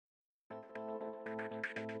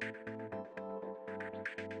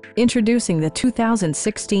Introducing the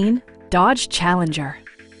 2016 Dodge Challenger.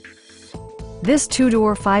 This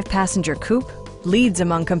two-door, five-passenger coupe leads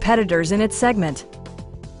among competitors in its segment.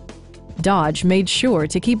 Dodge made sure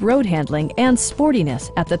to keep road handling and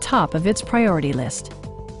sportiness at the top of its priority list.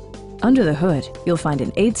 Under the hood, you'll find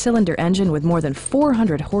an 8-cylinder engine with more than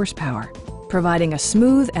 400 horsepower, providing a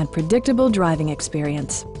smooth and predictable driving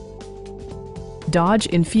experience. Dodge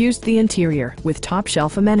infused the interior with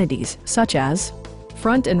top-shelf amenities such as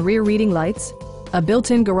front and rear reading lights, a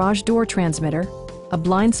built-in garage door transmitter, a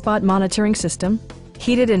blind spot monitoring system,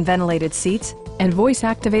 heated and ventilated seats, and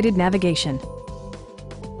voice-activated navigation.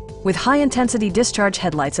 With high-intensity discharge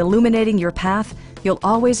headlights illuminating your path, you'll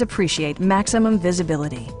always appreciate maximum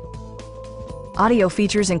visibility. Audio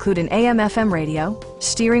features include an AM/FM radio,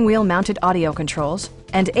 steering wheel mounted audio controls,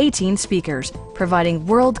 and 18 speakers, providing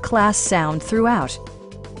world-class sound throughout.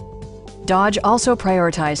 Dodge also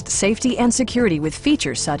prioritized safety and security with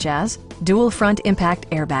features such as dual front impact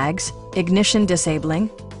airbags, ignition disabling,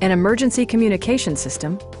 an emergency communication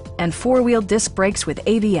system, and four-wheel disc brakes with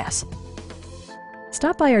ABS.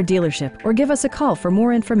 Stop by our dealership or give us a call for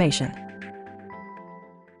more information.